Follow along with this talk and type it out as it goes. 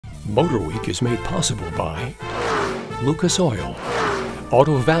MotorWeek is made possible by Lucas Oil,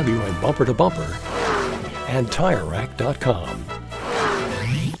 Auto Value and Bumper to Bumper, and TireRack.com.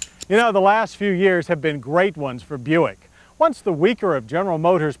 You know, the last few years have been great ones for Buick. Once the weaker of General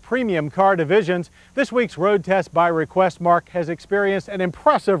Motors' premium car divisions, this week's road test by request mark has experienced an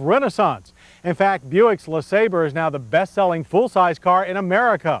impressive renaissance. In fact, Buick's LeSabre is now the best-selling full-size car in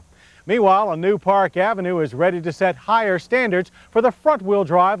America. Meanwhile, a new Park Avenue is ready to set higher standards for the front-wheel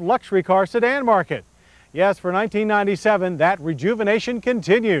drive luxury car sedan market. Yes, for 1997, that rejuvenation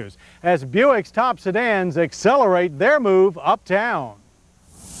continues as Buick's top sedans accelerate their move uptown.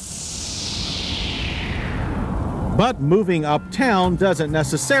 But moving uptown doesn't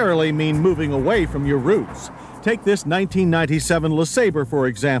necessarily mean moving away from your roots. Take this 1997 LeSabre, for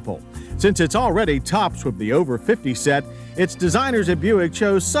example. Since it's already tops with the over 50 set, its designers at Buick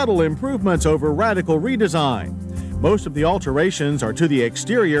chose subtle improvements over radical redesign. Most of the alterations are to the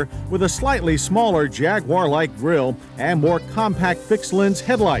exterior, with a slightly smaller Jaguar-like grille and more compact fixed-lens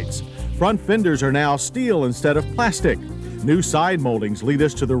headlights. Front fenders are now steel instead of plastic. New side moldings lead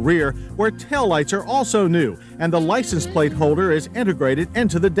us to the rear, where taillights are also new, and the license plate holder is integrated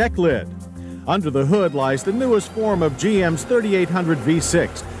into the deck lid. Under the hood lies the newest form of GM's 3800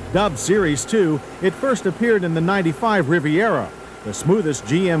 V6. Dubbed Series 2, it first appeared in the '95 Riviera. The smoothest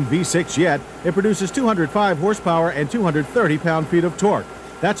GM V6 yet, it produces 205 horsepower and 230 pound-feet of torque.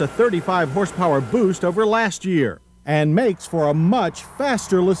 That's a 35 horsepower boost over last year, and makes for a much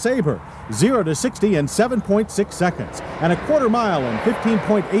faster LeSabre. 0 to 60 in 7.6 seconds, and a quarter mile in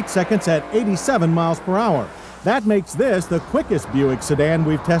 15.8 seconds at 87 miles per hour. That makes this the quickest Buick sedan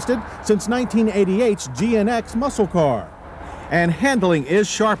we've tested since 1988's GNX muscle car. And handling is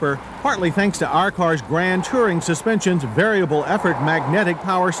sharper, partly thanks to our car's Grand Touring Suspension's variable effort magnetic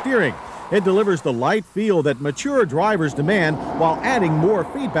power steering. It delivers the light feel that mature drivers demand while adding more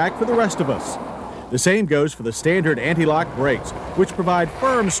feedback for the rest of us. The same goes for the standard anti-lock brakes, which provide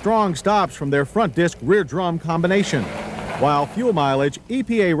firm, strong stops from their front disc rear drum combination. While fuel mileage,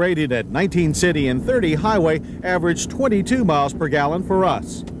 EPA rated at 19 city and 30 highway, averaged 22 miles per gallon for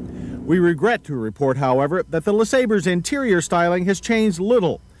us. We regret to report, however, that the LeSabre's interior styling has changed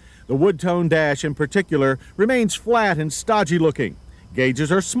little. The wood-tone dash in particular remains flat and stodgy looking.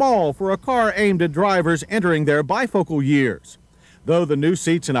 Gauges are small for a car aimed at drivers entering their bifocal years. Though the new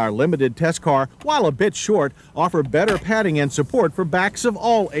seats in our limited test car, while a bit short, offer better padding and support for backs of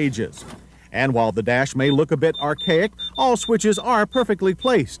all ages. And while the dash may look a bit archaic, all switches are perfectly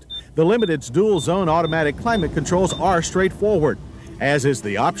placed. The Limited's dual-zone automatic climate controls are straightforward, as is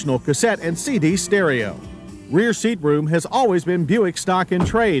the optional cassette and CD stereo. Rear seat room has always been Buick stock in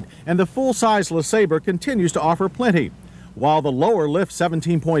trade, and the full-size LeSabre continues to offer plenty, while the lower lift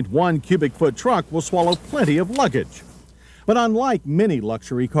 17.1 cubic foot trunk will swallow plenty of luggage. But unlike many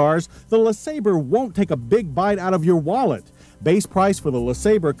luxury cars, the LeSabre won't take a big bite out of your wallet. Base price for the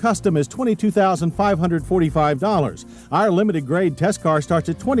LeSabre Custom is $22,545. Our limited grade test car starts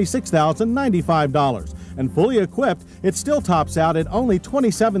at $26,095. And fully equipped, it still tops out at only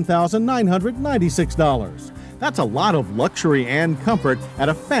 $27,996. That's a lot of luxury and comfort at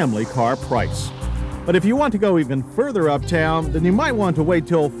a family car price. But if you want to go even further uptown, then you might want to wait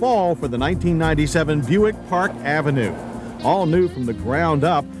till fall for the 1997 Buick Park Avenue. All new from the ground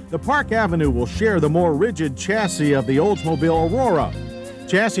up, the Park Avenue will share the more rigid chassis of the Oldsmobile Aurora.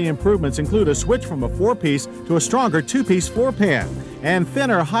 Chassis improvements include a switch from a 4-piece to a stronger 2-piece floor pan, and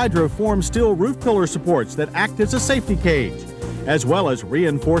thinner hydroform steel roof pillar supports that act as a safety cage, as well as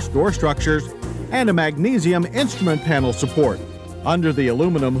reinforced door structures and a magnesium instrument panel support. Under the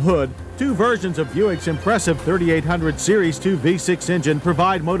aluminum hood, two versions of Buick's impressive 3800 Series 2 V6 engine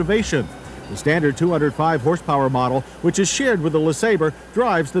provide motivation. The standard 205 horsepower model, which is shared with the LeSabre,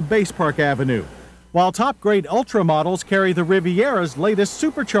 drives the base Park Avenue, while top-grade Ultra models carry the Riviera's latest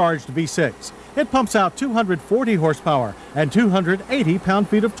supercharged V6. It pumps out 240 horsepower and 280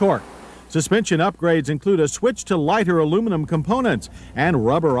 pound-feet of torque. Suspension upgrades include a switch to lighter aluminum components, and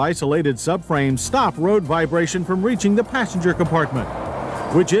rubber-isolated subframes stop road vibration from reaching the passenger compartment,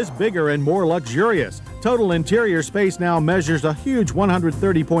 which is bigger and more luxurious. Total interior space now measures a huge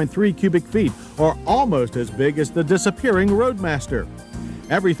 130.3 cubic feet, or almost as big as the disappearing Roadmaster.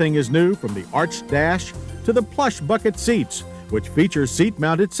 Everything is new, from the arched dash to the plush bucket seats, which feature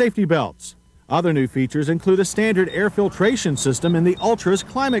seat-mounted safety belts. Other new features include a standard air filtration system in the Ultra's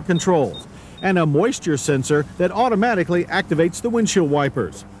climate controls, and a moisture sensor that automatically activates the windshield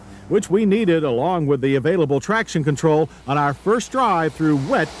wipers, which we needed along with the available traction control on our first drive through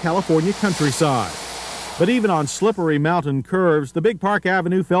wet California countryside. But even on slippery mountain curves, the big Park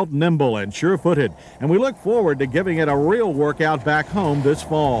Avenue felt nimble and sure-footed, and we look forward to giving it a real workout back home this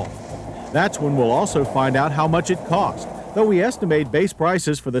fall. That's when we'll also find out how much it cost, though we estimate base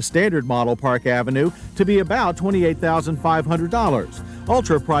prices for the standard model Park Avenue to be about $28,500.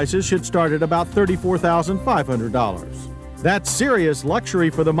 Ultra prices should start at about $34,500. That's serious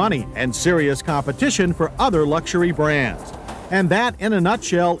luxury for the money and serious competition for other luxury brands. And that, in a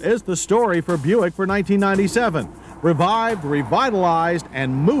nutshell, is the story for Buick for 1997. Revived, revitalized,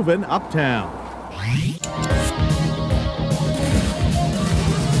 and moving uptown.